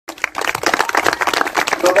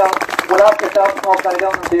So now, we'll ask yourself to come upside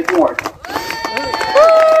down and say a few words.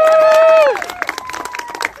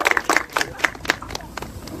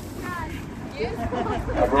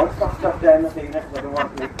 I wrote some stuff down this evening because I don't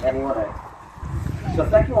want to leave anyone out. So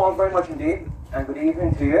thank you all very much indeed, and good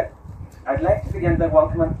evening to you. I'd like to begin by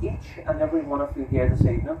welcoming each and every one of you here this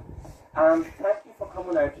evening, and thank you for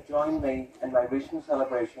coming out to join me in my recent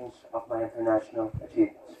celebrations of my international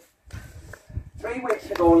achievements. 3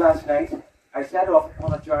 weeks ago last night, I set off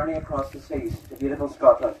on a journey across the seas to beautiful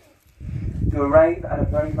Scotland to arrive at a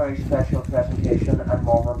very, very special presentation and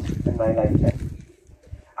moment in my lifetime.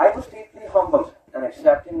 I was deeply humbled in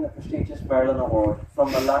accepting the prestigious Merlin Award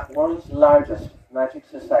from the world's largest magic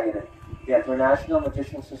society, the International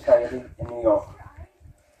Magician Society in New York.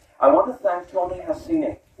 I want to thank Tony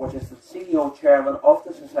Hassini, which is the CEO chairman of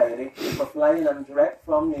the society, for flying in direct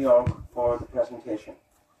from New York for the presentation.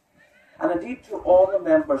 And indeed to all the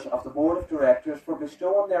members of the board of directors for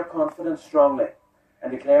bestowing their confidence strongly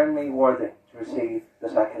and declaring me worthy to receive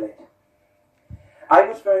this accolade. I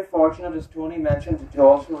was very fortunate, as Tony mentioned, to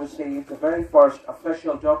also receive the very first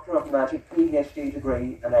official Doctor of Magic PhD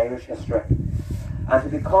degree in Irish history. And to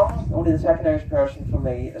become only the second Irish person for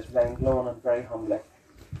me is mind-blowing and very humbling.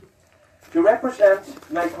 To represent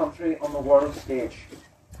my country on the world stage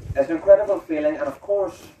is an incredible feeling and of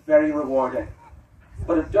course very rewarding.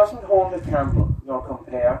 But it doesn't hold a candle nor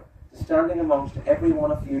compare to standing amongst every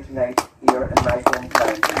one of you tonight here in my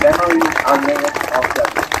hometown. Memories are made of them.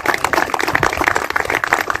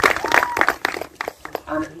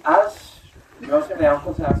 And as most of my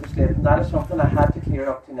uncles have stated, that is something I had to clear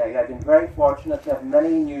up tonight. I've been very fortunate to have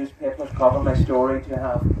many newspapers cover my story, to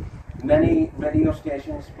have many radio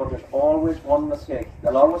stations, but there's always one mistake.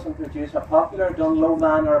 They'll always introduce a popular Dunlow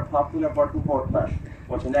man or a popular Burton Port man.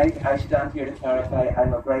 Well, tonight I stand here to clarify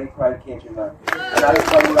I'm a very proud Cajun man. And that is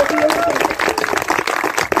why you are here.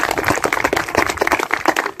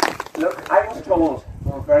 Look, I was told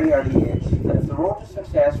from a very early age that if the road to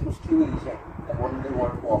success was too easy, it wouldn't be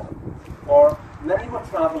worth walking. For many would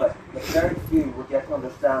travel it, but very few would get to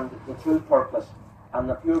understand the true purpose and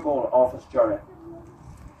the pure goal of its journey.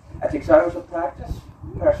 It takes hours of practice,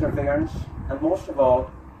 perseverance, and most of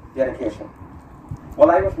all, dedication.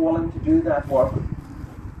 Well, I was willing to do that work,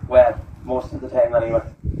 well, most of the time anyway.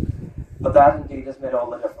 But that indeed has made all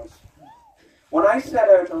the difference. When I set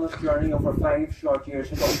out on this journey over 5 short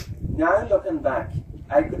years ago, now looking back,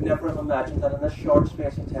 I could never have imagined that in this short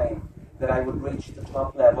space of time that I would reach the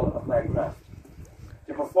top level of my craft.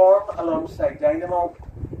 To perform alongside Dynamo,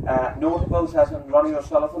 notables as in Ronnie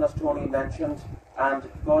O'Sullivan, as Tony mentioned, and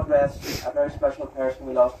God rest a very special person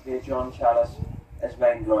we lost today, John Chalice, is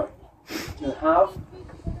mind-blowing. To have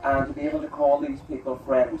and to be able to call these people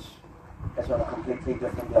friends is on a completely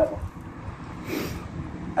different level.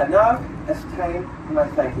 And now it's time for my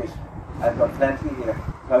thank yous. I've got plenty here,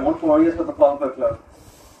 so I won't bore you with the full booklet.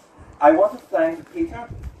 I want to thank Peter,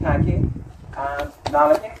 Taki, and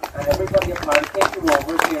Maliki, and everybody at Maliki who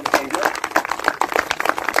over here this evening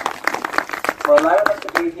for allowing us to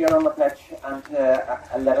be here on the pitch and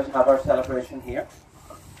let us have our celebration here.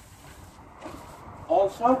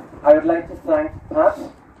 Also, I would like to thank Pat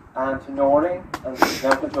and to Nori and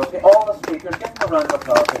Malcolm Josie, all the speakers. Give them a round of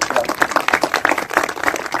applause.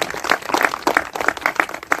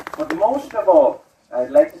 But most of all,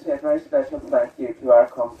 I'd like to say a very special thank you to our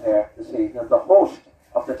compere this evening, the host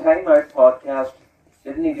of the Time Out podcast.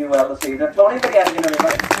 Didn't he do well this evening? Tony, again, everybody.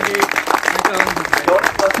 Thank you.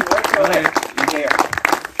 Tony, you're here.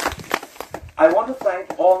 I want to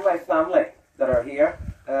thank all my family that are here.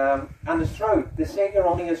 And it's true, they say you're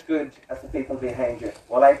only as good as the people behind you.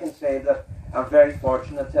 Well, I can say that I'm very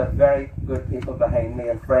fortunate to have very good people behind me,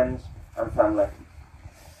 and friends and family.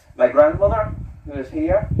 My grandmother, who is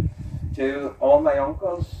here, to all my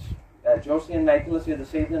uncles, Josie and Nicholas here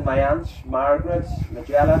this evening, my aunts, Margaret,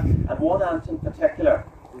 Magella, and one aunt in particular,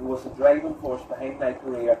 who was the driving force behind my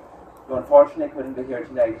career, who unfortunately couldn't be here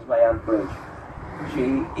tonight, is my Aunt Bridge.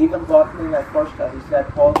 She even bought me my first, as he said,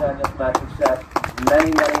 Paul Daniels magic set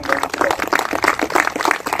many moons ago.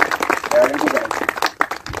 Early beginning.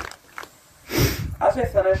 As I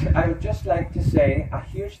finish, I would just like to say a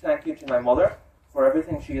huge thank you to my mother for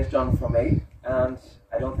everything she has done for me, and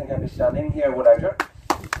I don't think I'd be standing here without her.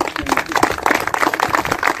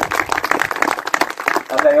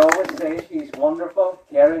 As I always say, she's wonderful,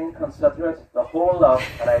 caring, considerate, the whole lot,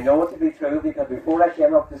 and I know it to be true because before I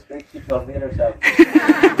came up to speak, she told me it herself.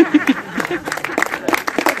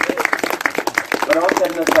 But all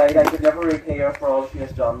kidding aside, I could never repay her for all she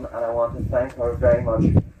has done, and I want to thank her very much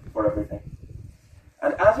for everything.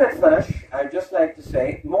 And as I finish, I'd just like to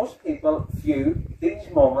say, most people view these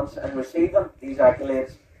moments and receiving these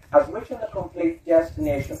accolades as reaching the complete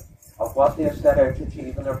destination of what they have set out to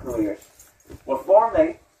achieve in their careers. Well, for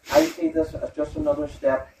me, I see this as just another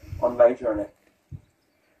step on my journey.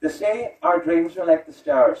 They say our dreams are like the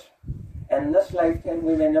stars. In this lifetime,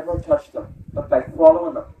 we may never touch them, but by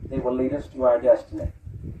following them, they will lead us to our destiny.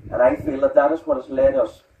 And I feel that that is what has led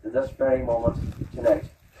us to this very moment tonight.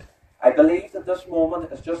 I believe that this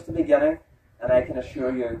moment is just the beginning, and I can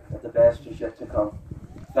assure you that the best is yet to come.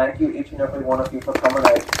 Thank you, each and every one of you, for coming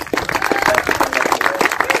out. Thank you for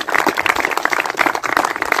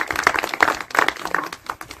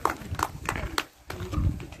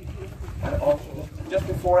And also, just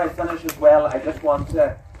before I finish as well, I just want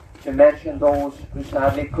to mention those who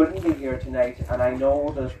sadly couldn't be here tonight. And I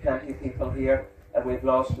know there's plenty of people here that we've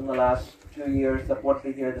lost in the last 2 years that would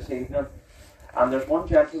be here this evening. And there's one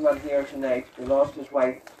gentleman here tonight who lost his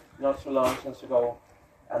wife not so long since ago,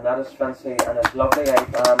 and that is Spency and his lovely wife,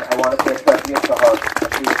 and I want to pay tribute to her.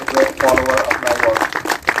 She was a great follower of my work.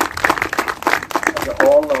 And to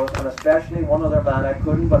all those, and especially one other man I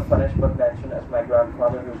couldn't but finish but mention is my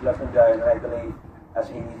grandfather, who's looking down, and I believe as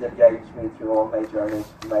he that guides me through all my journeys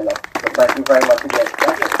in my life. So thank you very much again.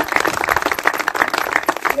 Thank you.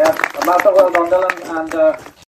 Yeah, a massive well done, Dylan, and